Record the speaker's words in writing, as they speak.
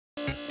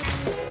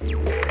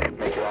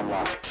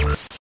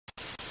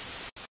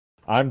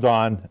I'm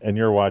Don, and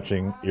you're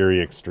watching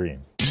Erie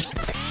Extreme.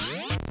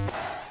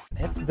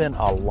 It's been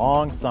a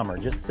long summer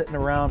just sitting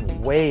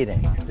around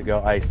waiting to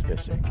go ice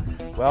fishing.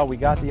 Well, we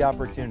got the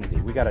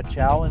opportunity. We got a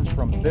challenge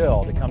from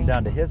Bill to come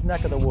down to his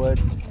neck of the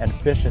woods and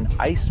fish an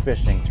ice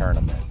fishing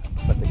tournament.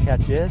 But the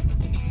catch is,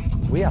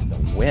 we have to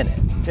win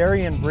it.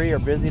 Terry and Bree are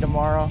busy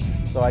tomorrow,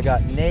 so I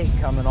got Nate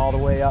coming all the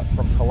way up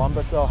from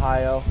Columbus,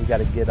 Ohio. We got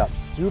to get up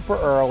super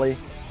early,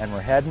 and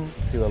we're heading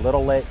to a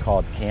little lake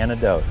called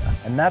Canadohta.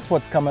 And that's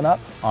what's coming up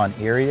on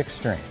Erie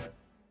Extreme.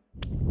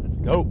 Let's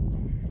go.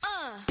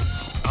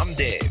 I'm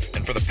Dave,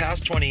 and for the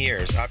past 20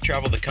 years, I've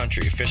traveled the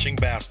country fishing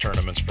bass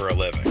tournaments for a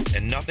living,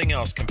 and nothing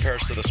else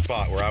compares to the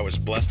spot where I was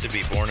blessed to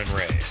be born and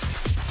raised.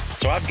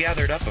 So I've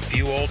gathered up a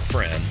few old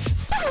friends.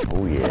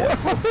 Oh yeah.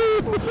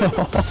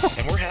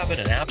 And we're having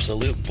an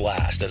absolute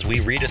blast as we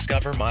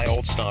rediscover my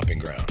old stomping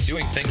grounds,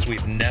 doing things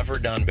we've never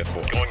done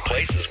before, going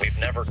places we've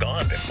never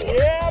gone before.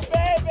 Yeah,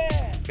 baby!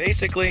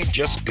 Basically,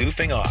 just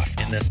goofing off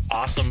in this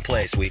awesome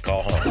place we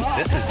call home.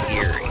 This is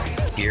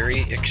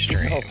Erie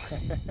Extreme.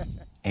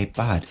 Hey,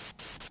 bud.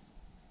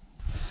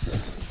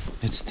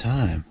 It's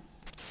time.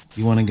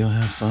 You want to go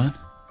have fun?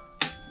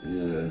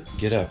 Yeah.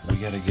 Get up. We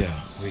gotta go.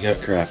 We got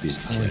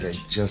crappies to catch. I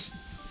just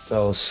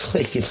fell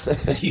asleep.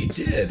 You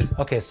did.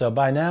 Okay, so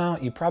by now,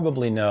 you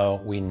probably know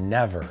we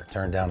never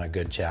turn down a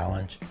good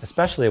challenge,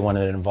 especially when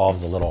it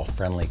involves a little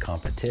friendly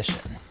competition.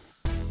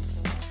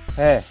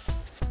 Hey,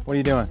 what are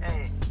you doing?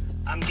 Hey,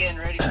 I'm getting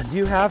ready. Do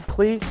you have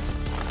cleats?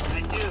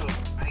 I do.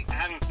 I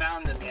haven't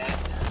found them yet.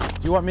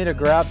 Do you want me to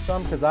grab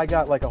some? Because I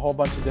got like a whole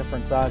bunch of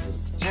different sizes.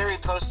 Jerry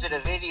posted a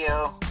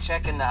video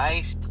checking the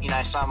ice. You know,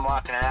 I saw him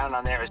walking around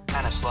on there. It was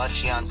kind of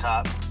slushy on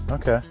top.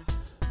 Okay,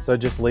 so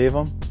just leave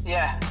them?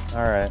 Yeah.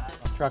 All right,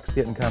 truck's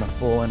getting kind of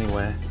full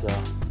anyway, so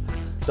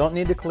don't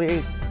need the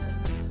cleats.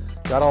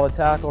 Got all the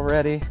tackle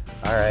ready.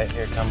 All right,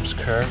 here comes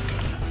Kirk,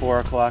 4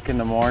 o'clock in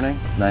the morning.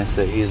 It's nice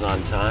that he's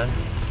on time,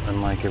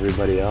 unlike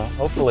everybody else.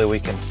 Hopefully we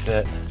can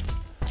fit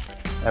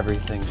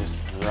everything,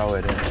 just throw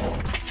it in.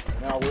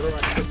 Now, where do I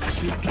put the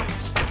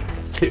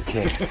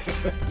suitcase?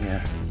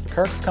 Yeah.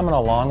 Kirk's coming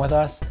along with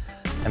us,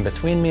 and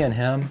between me and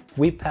him,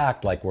 we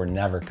packed like we're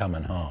never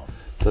coming home.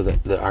 So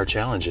our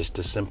challenge is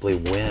to simply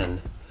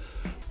win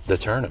the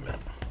tournament.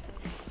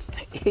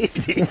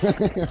 Easy.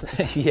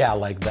 Yeah,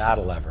 like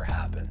that'll ever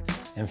happen.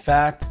 In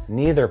fact,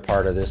 neither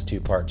part of this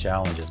two-part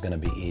challenge is gonna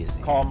be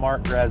easy. Call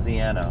Mark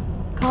Graziano.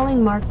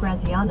 Calling Mark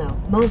Graziano,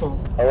 mobile.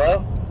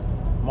 Hello?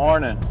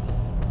 Morning,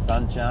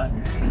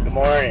 sunshine. Good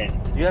morning.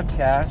 Do you have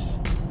cash?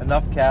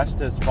 Enough cash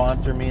to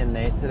sponsor me and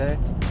Nate today?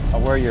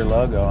 I'll wear your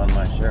logo on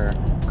my shirt.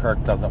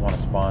 Kirk doesn't want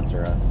to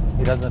sponsor us.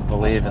 He doesn't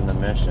believe in the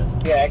mission.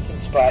 Yeah, I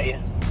can spot you.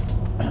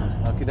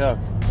 Okie doke.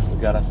 We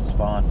got us a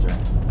sponsor.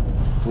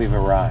 We've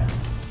arrived.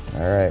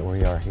 All right,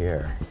 we are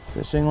here.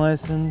 Fishing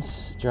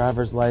license,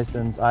 driver's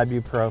license,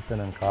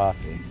 ibuprofen, and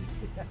coffee.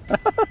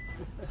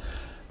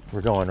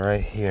 We're going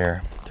right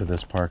here to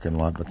this parking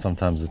lot, but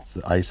sometimes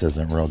the ice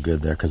isn't real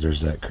good there because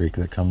there's that creek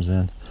that comes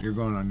in. You're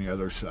going on the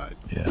other side.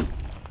 Yeah.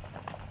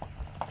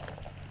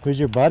 Who's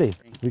your buddy?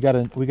 We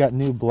got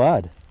new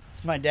blood.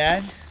 It's my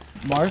dad,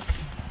 Mark.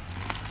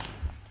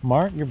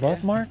 Mark? You're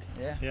both Mark?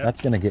 Yeah.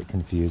 That's gonna get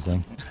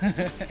confusing.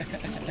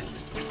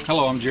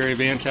 Hello, I'm Jerry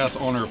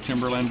Vantas, owner of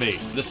Timberland Bait.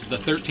 This is the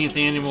 13th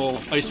annual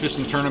ice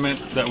fishing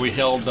tournament that we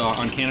held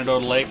on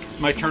Canadohta Lake.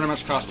 My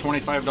tournaments cost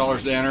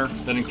 $25 to enter.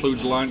 That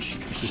includes lunch.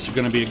 It's just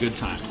gonna be a good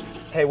time.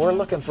 Hey, we're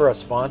looking for a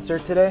sponsor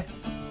today.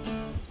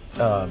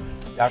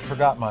 I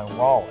forgot my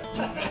wallet.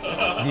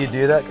 Do you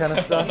do that kind of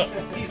stuff?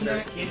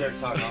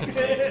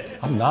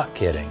 I'm not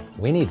kidding.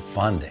 We need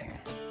funding,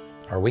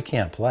 or we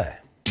can't play.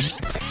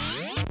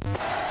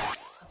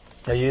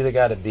 Are you the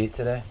guy to beat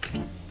today?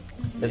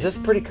 Is this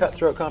pretty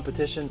cutthroat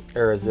competition,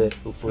 or is it?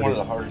 It's one of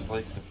the hardest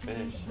lakes to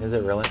fish. Is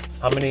it really?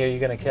 How many are you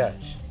gonna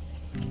catch?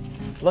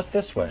 Look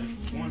this way.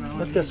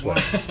 Look this way.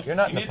 You're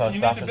not in the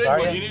post office, are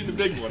you? You need the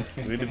big one.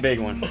 We need the big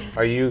one.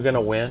 Are you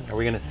gonna win? Are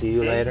we gonna see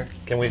you later?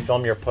 Can we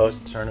film your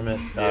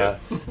post-tournament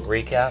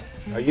recap?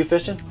 Are you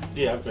fishing?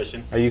 Yeah, I'm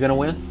fishing. Are you gonna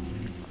win?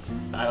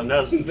 I don't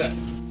know.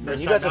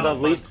 You guys are the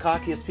least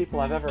cockiest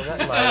people I've ever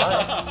met in my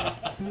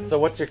life. So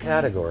what's your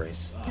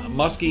categories?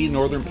 Muskie,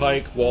 northern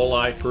pike,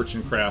 walleye, perch,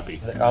 and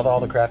crappie. Are all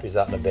the crappies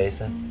out in the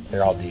basin?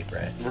 They're all deep,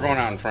 right? We're going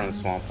out in front of the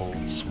swamp hole.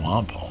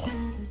 Swamp hole?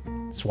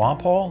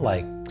 Swamp hole?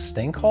 Like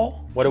stink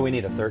hole? What do we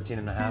need, a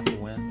 13.5 to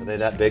win? Are they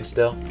that big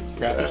still?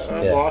 Crappies? Yeah.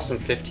 I've lost some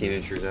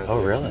 15-inchers out there.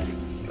 Oh, really?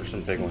 There's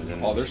some big ones in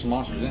there. Oh, there's some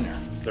monsters in there.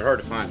 They're hard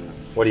to find.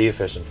 What are you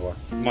fishing for?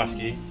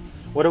 Muskie.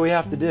 What do we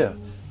have to do?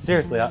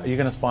 Seriously, are you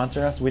gonna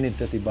sponsor us? We need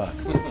 50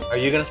 bucks. Are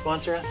you gonna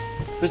sponsor us?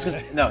 Who's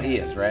gonna? No, he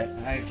is, right?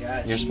 I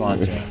got You're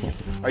sponsoring us.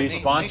 Are you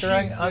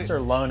sponsoring us or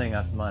loaning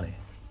us money?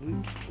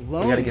 Loaning.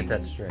 We gotta get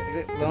that straight.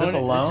 Is this a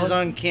loan? This is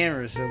on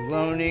camera, so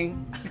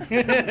loaning.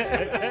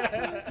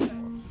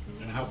 And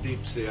how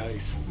deep's the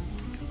ice?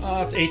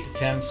 It's 8 to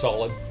 10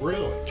 solid.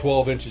 Really?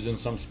 12 inches in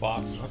some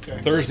spots. Okay.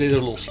 Thursday, there's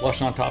a little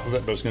slush on top of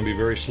it, but it's going to be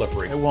very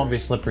slippery. It won't be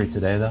slippery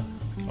today, though.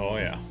 Oh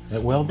yeah.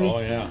 It will be? Oh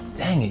yeah.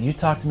 Dang it, you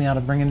talked me out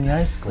of bringing the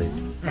ice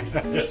cleats.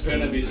 It's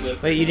gonna be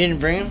slippery. Wait, you didn't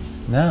bring them?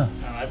 No.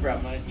 Oh, I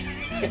brought mine.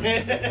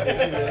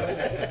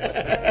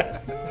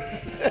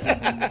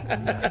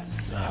 That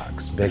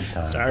sucks, big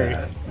time. Sorry.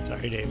 Bad.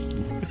 Sorry,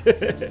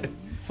 Dave.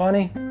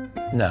 Funny?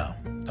 No.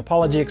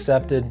 Apology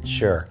accepted?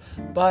 Sure.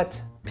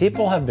 But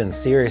people have been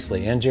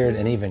seriously injured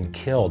and even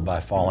killed by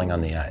falling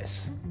on the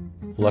ice.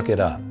 Look it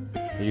up.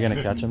 Are you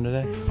gonna catch them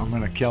today? I'm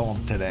gonna kill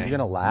him today. You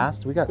gonna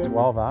last? We got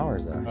 12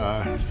 hours out.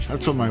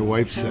 That's what my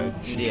wife said.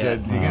 She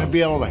said, you're gonna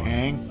be able to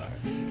hang.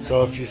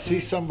 So if you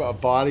see a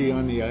body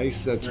on the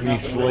ice, that's me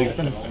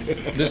sleeping.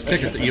 This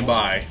ticket that you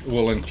buy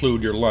will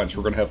include your lunch.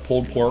 We're gonna have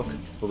pulled pork,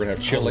 we're gonna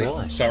have chili,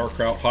 really?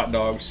 sauerkraut, hot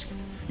dogs.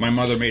 My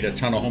mother made a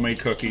ton of homemade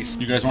cookies.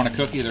 You guys want a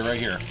cookie? They're right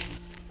here.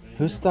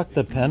 Who stuck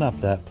the pen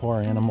up that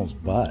poor animal's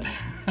butt?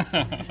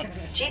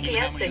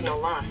 GPS signal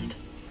lost.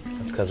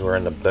 That's because we're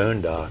in the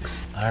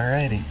boondocks.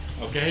 Alrighty.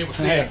 Okay, we'll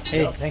see you.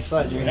 Hey, thanks a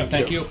lot. Yeah,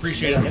 thank you,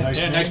 appreciate it. Nice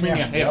Yeah, nice meeting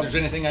you. meeting you. Hey, if there's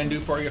anything I can do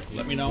for you,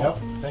 let me know. Yep,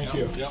 thank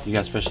you. Yep. You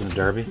guys fishing the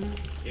Derby?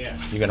 Yeah.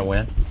 You gonna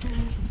win?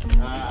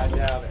 I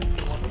doubt it.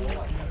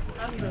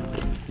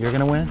 You're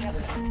gonna win?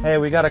 Hey,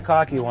 we got a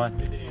cocky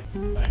one.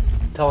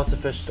 Tell us a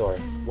fish story.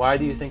 Why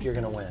do you think you're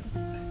gonna win?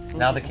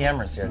 Now the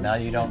camera's here. Now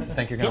you don't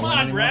think you're gonna Come win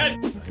on,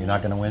 anymore? Red! You're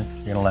not gonna win?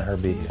 You're gonna let her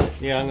beat you?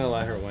 Yeah, I'm gonna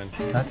let her win.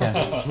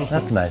 Okay.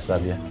 That's nice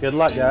of you. Good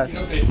luck, guys. You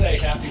know what they say,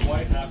 happy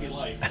wife, happy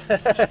life.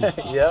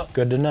 Yep.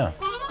 Good to know.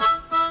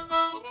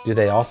 Do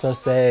they also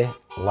say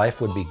life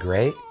would be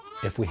great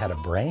if we had a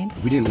brain?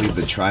 We didn't leave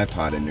the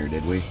tripod in there,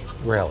 did we?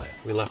 Really?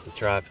 We left the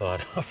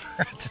tripod over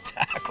at the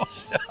tackle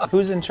shop.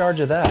 Who's in charge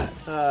of that?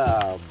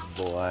 Oh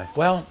boy.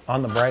 Well,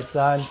 on the bright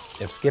side,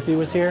 if Skippy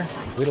was here,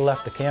 we'd have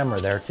left the camera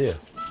there too.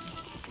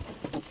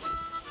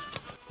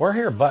 We're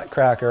here butt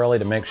crack early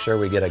to make sure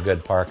we get a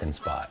good parking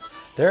spot.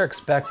 They're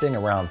expecting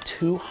around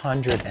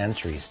 200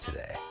 entries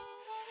today.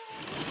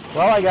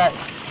 Well, I got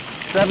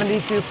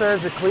 72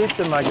 pairs of cleats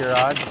in my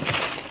garage.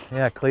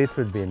 Yeah, cleats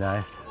would be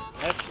nice.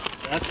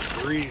 That's a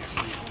breeze.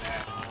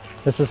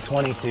 This is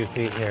 22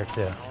 feet here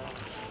too.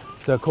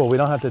 So cool, we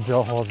don't have to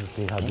drill holes to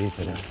see how deep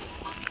it is.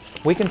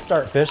 We can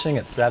start fishing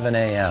at 7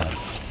 a.m.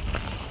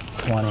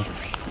 20.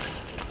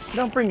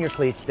 Don't bring your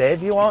cleats,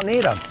 Dave, you won't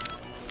need them.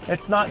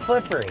 It's not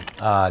slippery.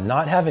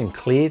 Not having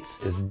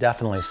cleats is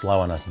definitely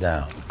slowing us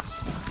down.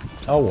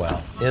 Oh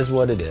well, is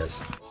what it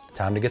is.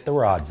 Time to get the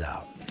rods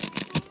out.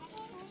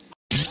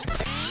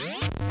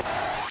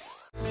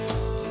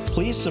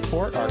 Please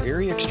support our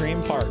Erie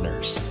Extreme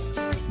partners.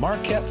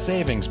 Marquette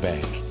Savings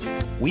Bank.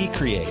 We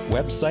create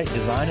website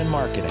design and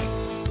marketing.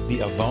 The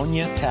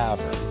Avonia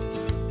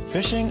Tavern.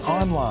 Fishing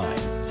Online.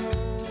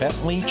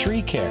 Bentley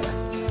Tree Care.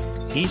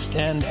 East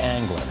End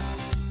Angler.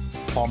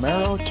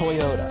 Palmero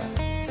Toyota.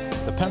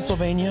 The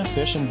Pennsylvania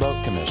Fish and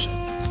Boat Commission.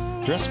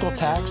 Driscoll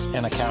Tax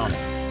and Accounting.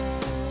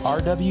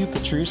 R.W.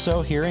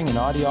 Petruso Hearing and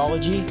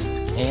Audiology.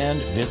 And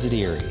Visit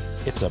Erie.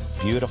 It's a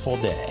beautiful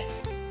day.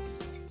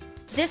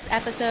 This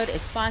episode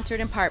is sponsored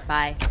in part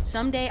by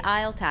Someday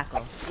I'll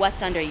Tackle.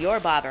 What's under your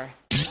bobber?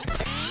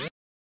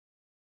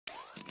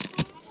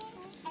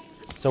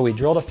 So we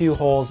drilled a few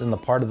holes in the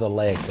part of the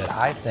lake that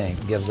I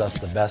think gives us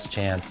the best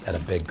chance at a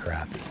big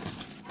crappie.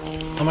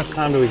 How much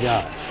time do we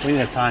got? We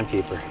need a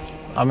timekeeper.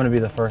 I'm gonna be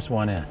the first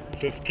one in.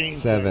 15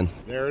 7.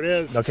 There it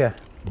is. Okay,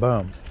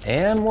 boom.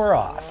 And we're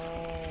off.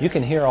 You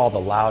can hear all the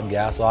loud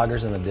gas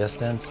augers in the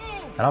distance,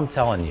 and I'm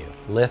telling you,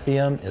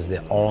 Lithium is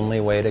the only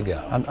way to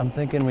go. I'm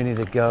thinking we need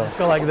to go. Let's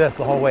go like this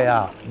the whole way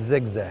out.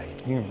 Zigzag.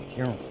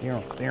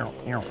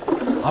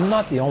 I'm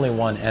not the only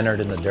one entered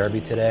in the Derby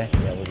today.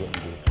 Yeah, we're getting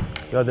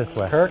deep. Go this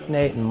way. Kirk,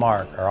 Nate, and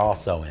Mark are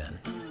also in.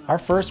 Our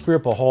first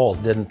group of holes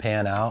didn't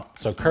pan out,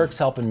 so Kirk's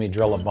helping me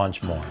drill a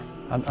bunch more.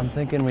 I'm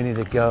thinking we need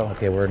to go.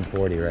 Okay, we're in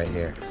 40 right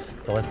here.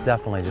 So let's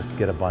definitely just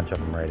get a bunch of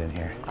them right in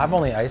here. I've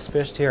only ice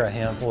fished here a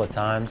handful of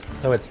times,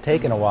 so it's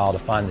taken a while to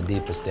find the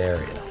deepest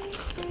area.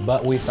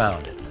 But we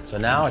found it. So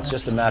now it's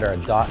just a matter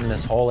of dotting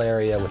this whole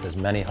area with as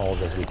many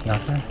holes as we can.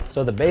 Nothing?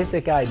 So the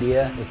basic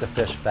idea is to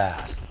fish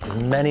fast, as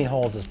many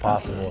holes as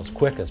possible, as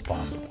quick as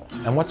possible.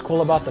 And what's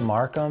cool about the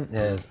Markham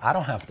is I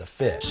don't have to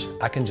fish.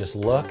 I can just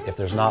look. If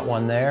there's not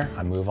one there,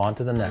 I move on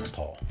to the next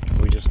hole.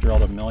 We just drilled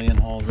 1 million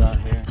holes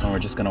out here, and we're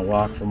just gonna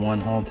walk from one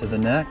hole to the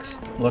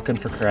next, looking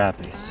for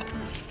crappies.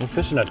 We're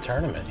fishing a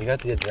tournament. You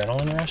got the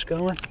adrenaline rush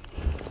going?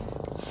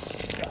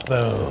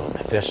 Boom,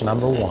 fish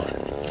number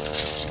 1.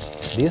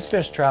 These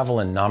fish travel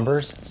in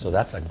numbers, so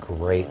that's a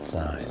great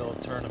sign. Little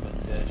tournament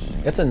fish.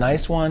 It's a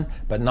nice one,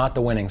 but not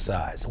the winning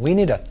size. We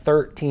need a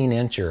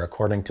 13-incher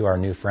according to our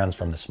new friends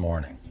from this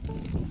morning.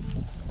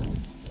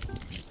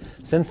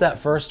 Since that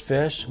first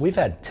fish, we've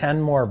had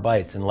 10 more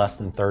bites in less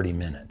than 30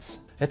 minutes.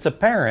 It's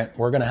apparent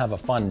we're gonna have a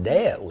fun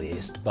day at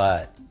least,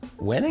 but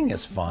winning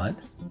is fun,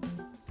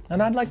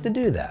 and I'd like to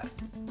do that.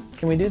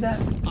 Can we do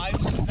that? I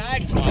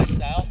snagged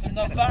myself in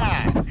the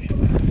back.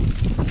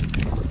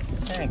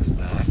 Thanks,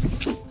 Mac.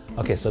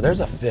 Okay, so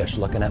there's a fish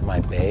looking at my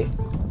bait.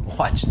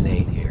 Watch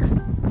Nate here.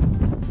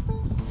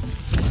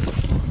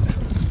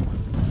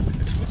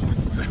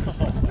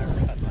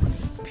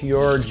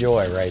 pure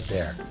joy right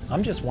there.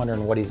 I'm just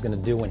wondering what he's gonna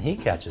do when he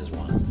catches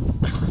one.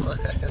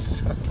 That's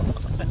so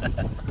awesome.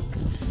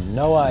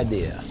 No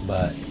idea,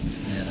 but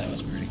yeah, that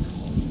was pretty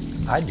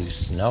cool. I do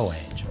snow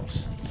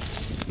angels.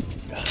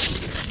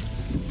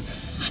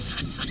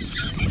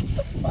 It's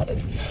the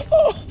funnest.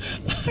 Oh,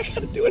 I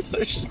gotta do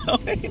another snow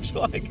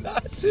angel. I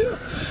got to.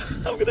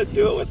 I'm gonna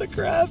do it with a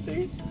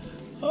crappie.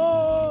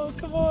 Oh,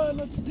 come on,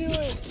 let's do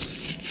it.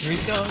 Here he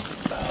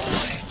comes.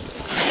 Oh.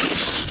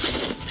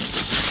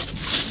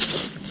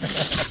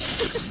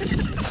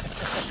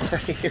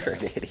 You're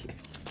an idiot.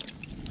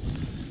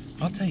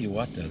 I'll tell you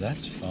what though,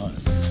 that's fun.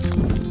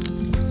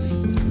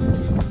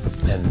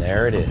 And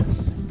there it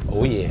is.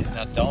 Oh yeah.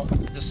 Now don't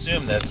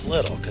assume that's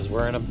little, because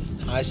we're in a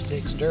high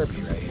stakes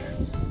derby right here.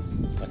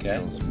 Okay?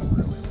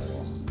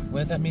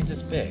 Well, that means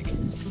it's big.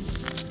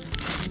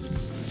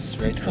 It's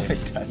right there. No,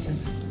 it doesn't.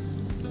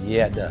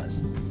 Yeah, it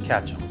does.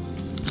 Catch him.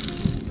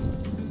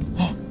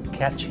 Oh,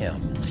 catch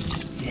him.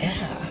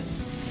 Yeah.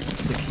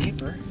 It's a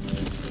keeper.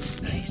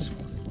 Nice one.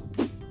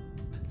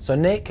 So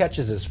Nate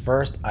catches his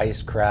first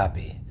ice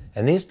crappie,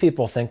 and these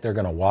people think they're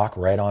gonna walk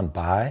right on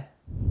by?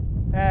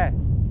 Hey.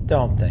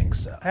 Don't think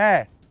so.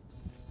 Hey.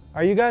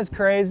 Are you guys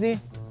crazy?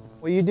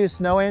 Will you do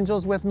snow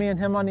angels with me and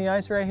him on the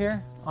ice right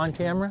here? On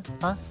camera?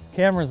 Huh?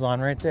 Camera's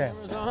on right there.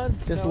 Camera's on?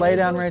 Just Snow lay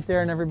down angels? right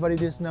there and everybody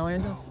do snow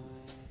angels?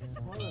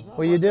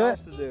 Will you do it?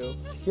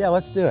 Yeah,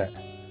 let's do it.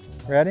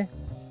 Ready?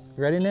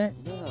 You ready, Nate?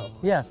 No.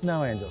 Yeah,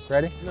 snow angels.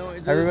 Ready? Snow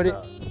angels. Everybody,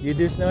 you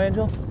do snow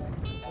angels?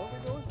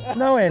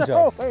 Snow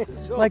angels. Snow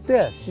angels. Like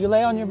this. You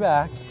lay on your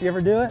back. You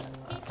ever do it?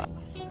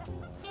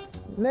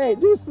 Nate,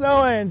 do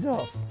snow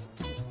angels.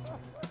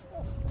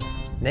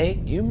 Nate,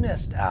 you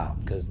missed out,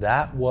 because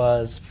that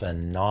was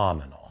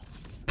phenomenal.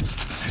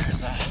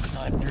 There's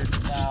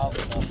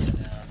 100,000 of them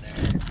down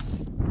there.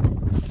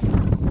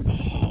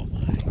 Oh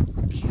my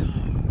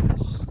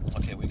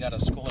gosh. Okay, we got a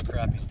school of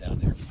crappies down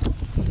there.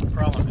 The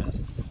problem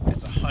is,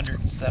 it's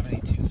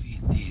 172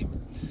 feet deep,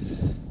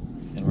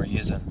 and we're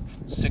using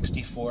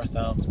 64th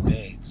ounce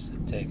baits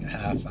that take a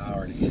half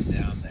hour to get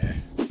down there.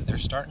 They're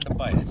starting to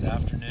bite. It's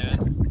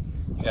afternoon.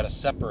 You got to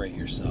separate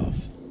yourself.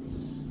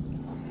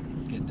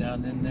 Get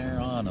down in there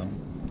on them.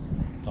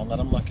 Don't let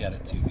them look at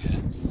it too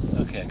good.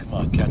 Okay, come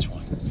on, catch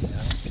one.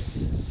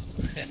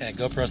 Yeah.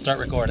 GoPro, start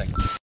recording.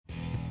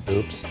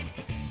 Oops.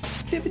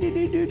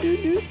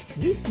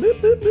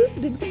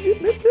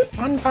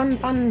 Fun, fun,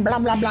 fun, blah,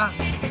 blah, blah.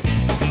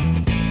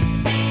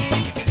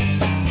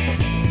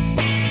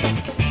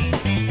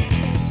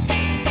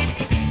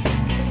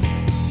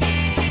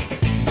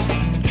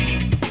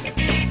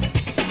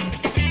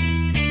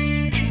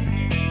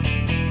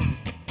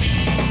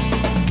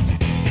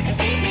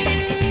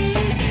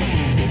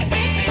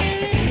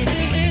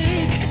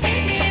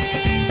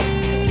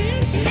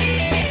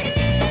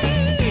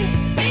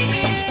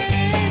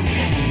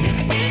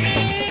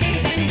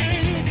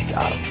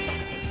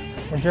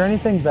 Is there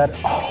anything better?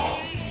 Oh,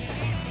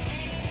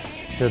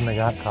 shouldn't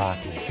have got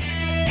cocky.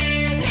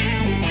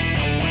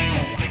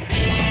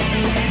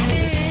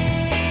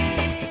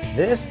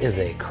 This is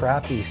a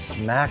crappie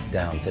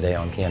smackdown today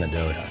on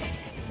Canadohta.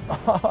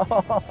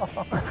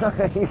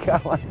 You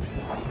got one.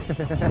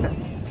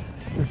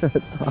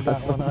 That's awesome.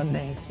 Got one on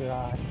Nate's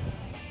rod.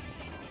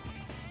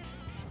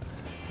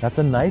 That's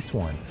a nice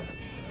one.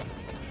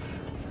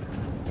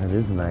 That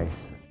is nice.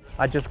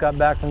 I just got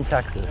back from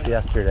Texas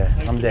yesterday.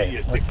 I'm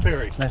Dave. Dick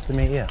Perry. Nice to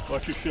meet you.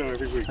 Watch your show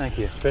every week. Thank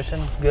you.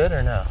 Fishing good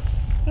or no?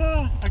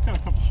 I got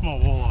a couple small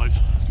walleyes,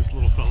 just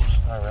little fellas.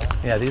 Oh, really?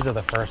 Yeah, these are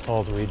the first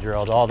holes we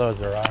drilled. All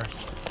those are ours.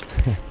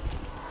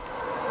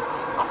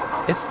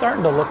 It's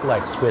starting to look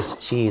like Swiss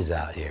cheese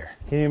out here.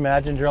 Can you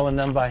imagine drilling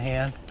them by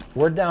hand?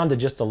 We're down to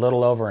just a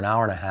little over an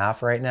hour and a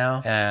half right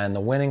now, and the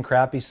winning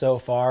crappie so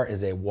far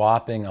is a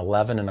whopping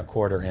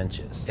 11¼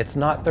 inches. It's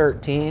not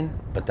 13,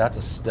 but that's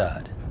a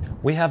stud.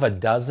 We have a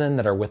dozen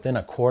that are within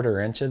a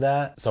 ¼ inch of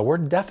that, so we're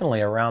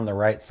definitely around the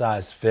right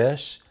size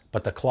fish,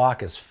 but the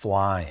clock is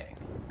flying.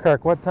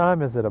 Kirk, what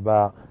time is it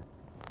about?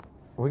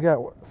 We got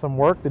some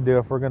work to do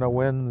if we're gonna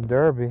win the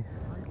Derby.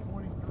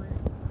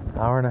 3:23.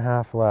 Hour and a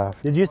half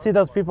left. Did you see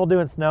those people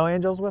doing snow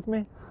angels with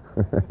me?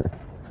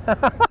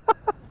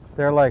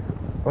 They're like,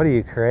 what are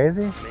you,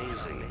 crazy?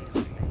 Amazing.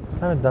 I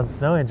haven't done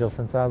snow angels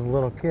since I was a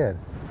little kid.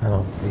 I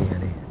don't see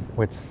any,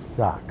 which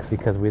sucks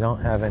because we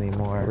don't have any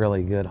more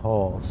really good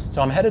holes.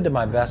 So I'm headed to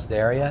my best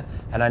area,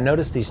 and I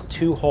noticed these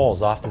 2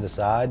 holes off to the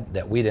side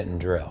that we didn't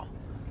drill.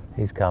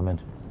 He's coming.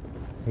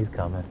 He's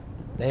coming.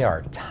 They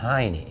are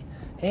tiny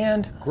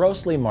and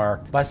grossly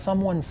marked by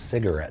someone's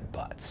cigarette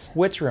butts.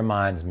 Which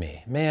reminds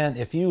me, man,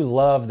 if you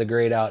love the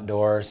great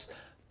outdoors,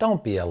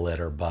 don't be a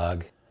litter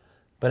bug.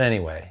 But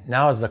anyway,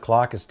 now as the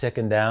clock is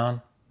ticking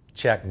down,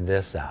 check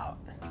this out.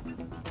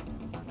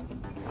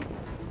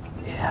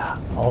 Yeah,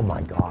 oh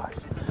my gosh.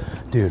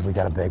 Dude, we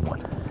got a big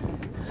one.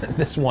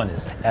 This one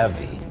is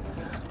heavy.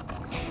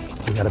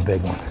 We got a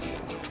big one.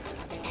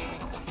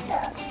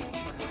 Yes,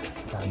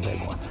 got a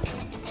big one.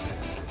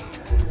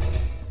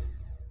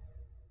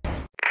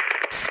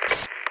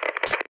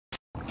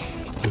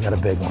 We got a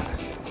big one.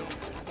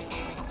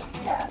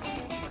 Yes,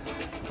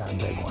 got a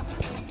big one.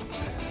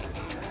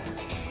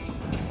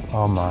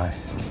 Oh my.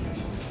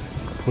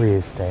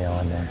 Please stay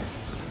on there.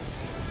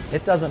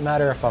 It doesn't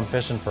matter if I'm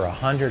fishing for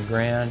 100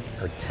 grand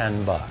or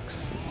 10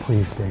 bucks.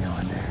 Please stay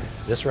on there.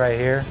 This right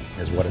here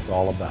is what it's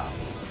all about.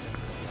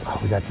 Oh,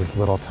 we got this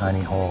little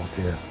tiny hole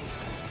too.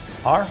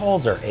 Our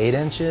holes are 8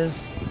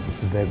 inches.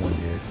 It's a big one,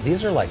 dude.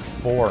 These are like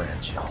 4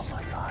 inches. Oh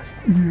my gosh.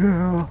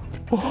 Yeah.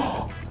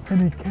 Oh,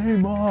 and he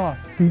came off.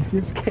 He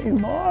just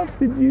came off.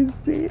 Did you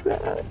see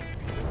that?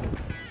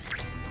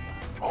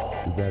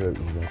 Is that it?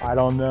 I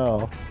don't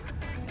know.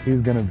 He's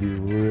gonna be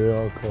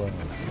real close.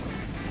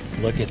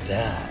 Look at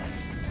that.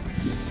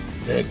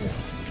 Big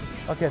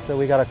one. Okay, so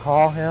we gotta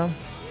call him.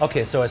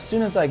 Okay, so as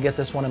soon as I get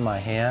this one in my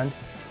hand,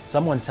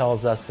 someone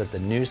tells us that the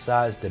new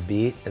size to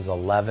beat is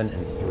 11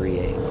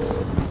 3/8.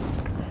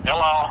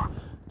 Hello.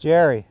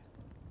 Jerry.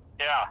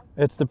 Yeah.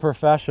 It's the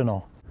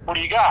professional. What do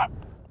you got?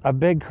 A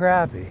big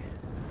crappie.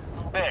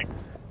 Big.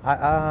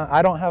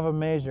 I don't have a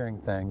measuring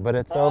thing, but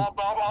it's over.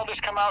 I'll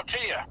just come out to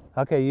you.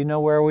 Okay, you know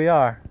where we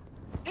are.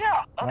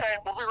 Yeah. Okay.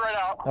 We'll be right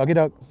out. Okie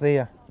doke. See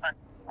ya.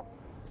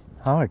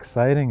 How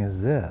exciting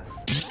is this?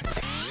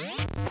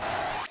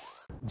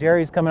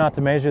 Jerry's coming out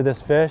to measure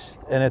this fish,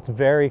 and it's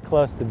very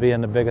close to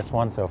being the biggest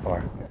one so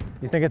far.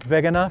 You think it's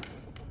big enough?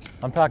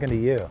 I'm talking to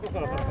you.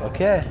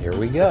 Okay, here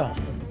we go.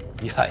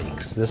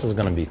 Yikes, this is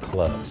gonna be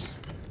close.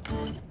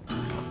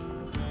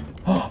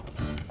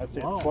 That's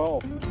it,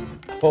 12.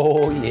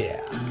 Oh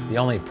yeah. The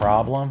only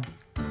problem,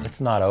 it's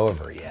not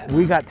over yet.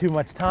 We got too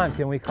much time.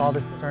 Can we call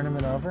this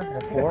tournament over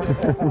at 4?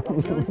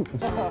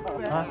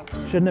 Huh?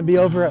 Shouldn't it be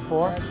over at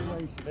 4?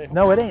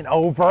 No, it ain't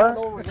over.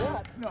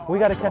 We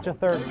got to catch a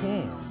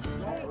 13.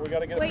 We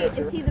gotta get Wait,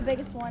 is he the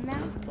biggest one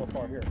now? So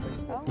far here.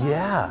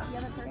 Yeah.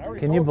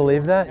 Can you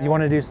believe that? You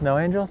want to do snow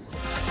angels?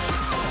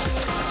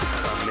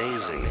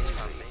 Amazing.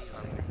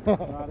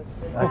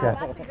 Okay.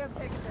 That's a good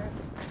picture.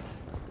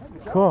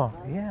 Cool.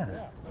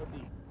 Yeah.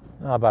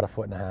 Oh, about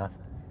 1.5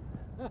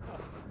 feet.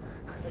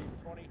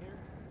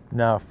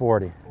 No,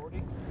 40.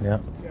 40? Yeah.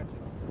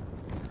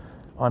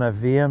 On a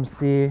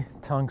VMC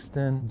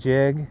tungsten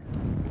jig.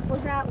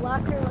 Was that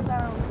luck or was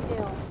that on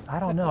skill? I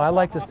don't know. I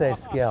like to say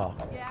skill.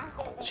 Yeah.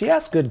 She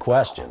asked good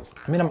questions.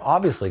 I mean, I'm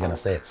obviously gonna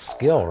say it's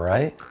skill,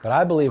 right? But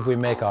I believe we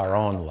make our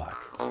own luck.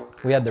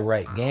 We had the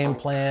right game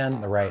plan,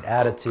 the right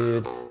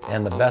attitude,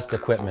 and the best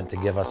equipment to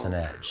give us an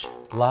edge.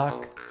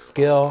 Luck,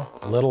 skill,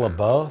 a little of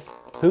both.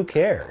 Who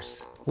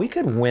cares? We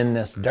could win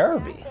this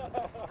derby.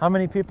 How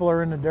many people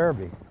are in the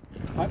derby?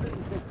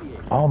 158.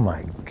 Oh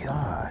my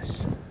gosh.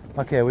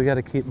 Okay, we got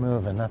to keep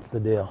moving. That's the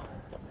deal.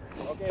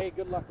 Okay,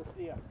 good luck. We'll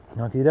see ya.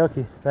 Okie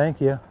dokie.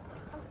 Thank you.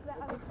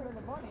 For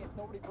the money, if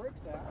nobody breaks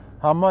that.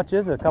 How much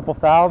is it? A couple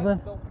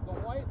thousand? The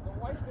wife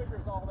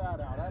figures all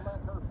that out. I let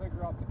her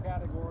figure out the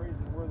categories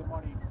and where the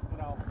money, you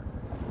know,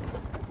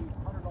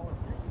 $100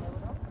 free, you never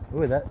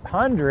know. Ooh, that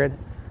 100?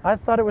 I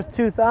thought it was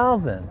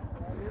 2,000.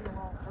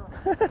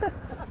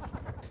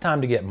 It's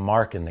time to get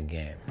Mark in the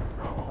game.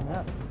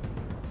 Yeah.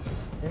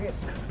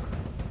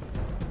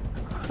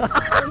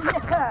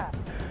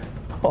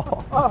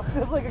 Oh,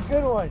 feels like a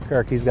good one.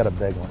 Kirk, he's got a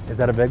big one. Is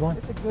that a big one?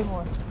 It's a good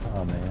one.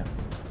 Oh man.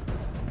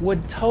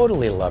 Would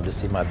totally love to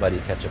see my buddy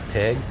catch a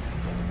pig,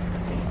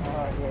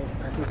 Oh, yeah.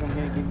 I think I'm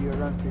going to give you a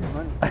run for your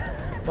money.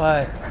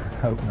 but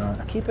Hope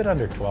not. keep it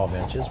under 12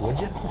 inches, would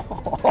you?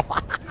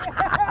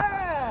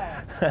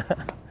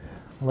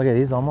 Look at,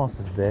 he's almost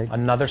as big.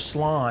 Another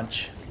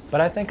slaunch,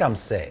 but I think I'm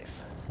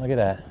safe. Look at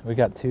that. We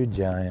got 2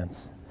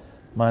 giants.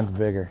 Mine's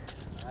bigger.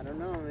 I don't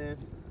know, man.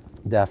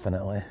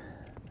 Definitely.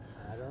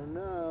 I don't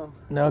know.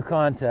 No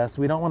contest.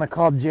 We don't want to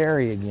call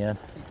Jerry again.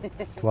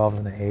 12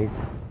 and 8.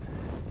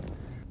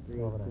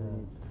 12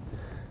 and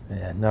 8.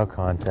 Yeah, no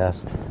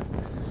contest.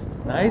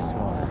 Nice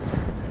one.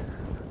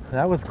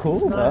 That was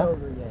cool, though.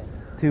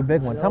 2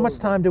 big ones. How much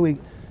time do we...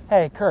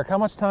 Hey, Kirk, how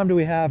much time do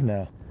we have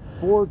now?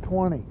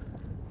 4:20.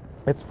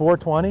 It's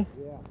 4:20?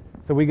 Yeah.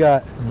 So we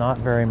got not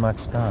very much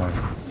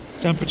time.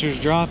 Temperature's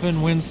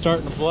dropping, wind's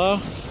starting to blow.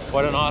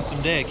 What an awesome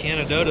day.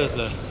 Canadohta's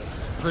a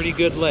pretty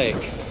good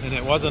lake, and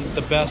it wasn't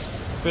the best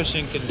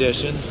fishing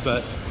conditions,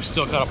 but we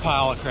still caught a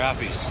pile of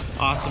crappies.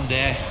 Awesome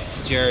day.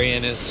 Jerry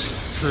and his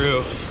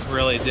crew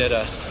really did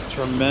a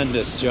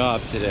tremendous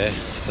job today,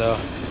 so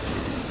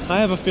I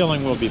have a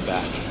feeling we'll be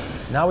back.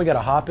 Now we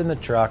gotta hop in the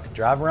truck,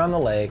 drive around the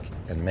lake,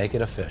 and make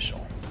it official.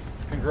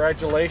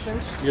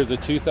 Congratulations. You're the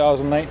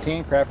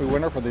 2019 crappie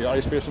winner for the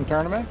ice fishing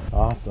tournament.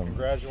 Awesome.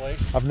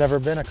 Congratulations. I've never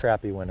been a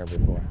crappie winner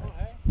before. Oh,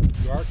 hey,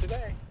 you are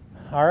today.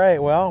 All right,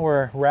 well,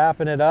 we're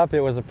wrapping it up. It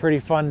was a pretty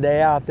fun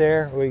day out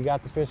there. We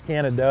got to fish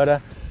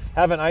Canadohta.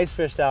 Haven't ice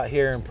fished out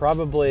here in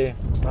probably,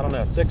 I don't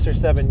know, 6 or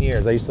 7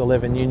 years. I used to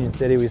live in Union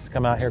City. We used to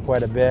come out here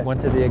quite a bit.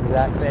 Went to the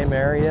exact same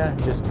area,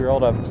 just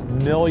drilled a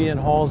million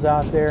holes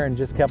out there and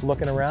just kept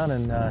looking around,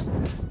 and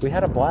we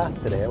had a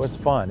blast today. It was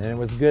fun, and it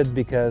was good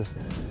because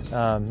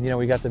you know,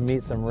 we got to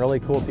meet some really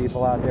cool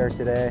people out there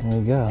today. There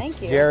you go.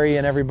 Thank you. Jerry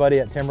and everybody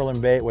at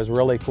Timberland Bait was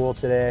really cool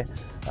today.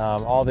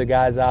 All the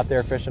guys out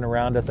there fishing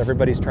around us,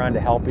 everybody's trying to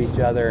help each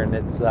other, and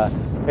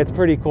it's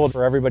pretty cool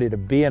for everybody to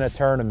be in a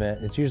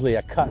tournament. It's usually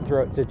a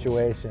cutthroat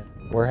situation.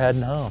 we're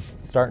heading home.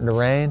 It's starting to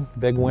rain,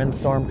 big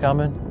windstorm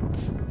coming.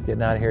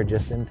 Getting out of here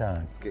just in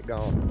time. Let's get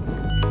going.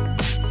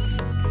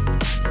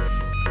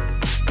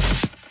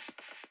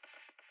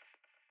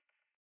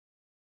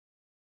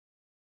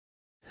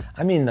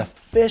 I mean, the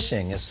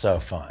fishing is so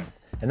fun.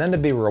 And then to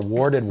be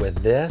rewarded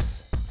with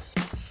this,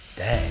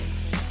 dang.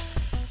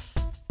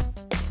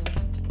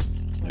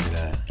 Look at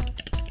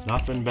that.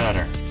 Nothing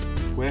better.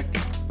 Quick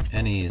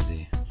and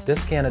easy.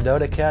 This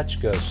Canadohta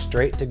catch goes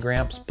straight to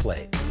Gramps'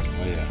 plate.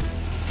 Oh yeah.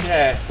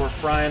 Okay, we're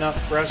frying up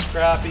fresh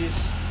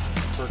crappies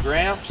for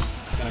Gramps.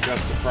 Gonna go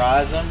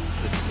surprise him.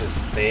 This is his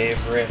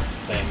favorite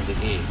thing to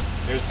eat.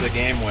 Here's the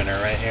game winner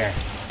right here.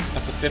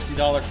 That's a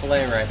 $50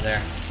 fillet right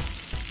there.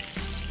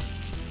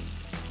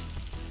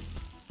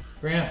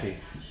 Grampy,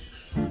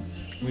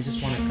 we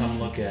just want to come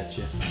look at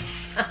you.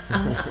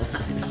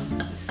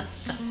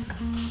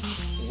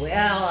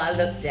 Well, I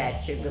looked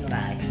at you.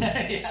 Goodbye.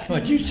 Yeah.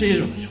 What you see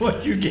is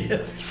what you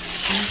get.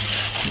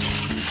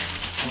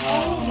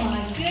 Oh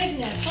my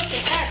goodness, look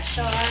at that,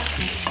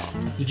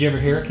 Char. Did you ever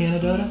hear of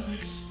Canadohta?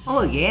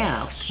 Oh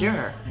yeah,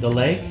 sure. The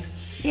lake?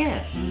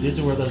 Yes. These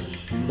are where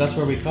that's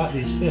where we caught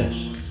these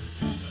fish.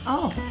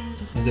 Oh.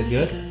 Is it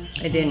good?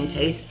 I didn't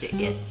taste it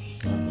yet.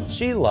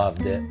 She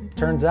loved it.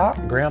 Turns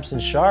out Gramps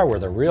and Char were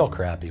the real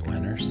crappie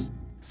winners.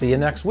 See you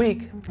next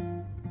week.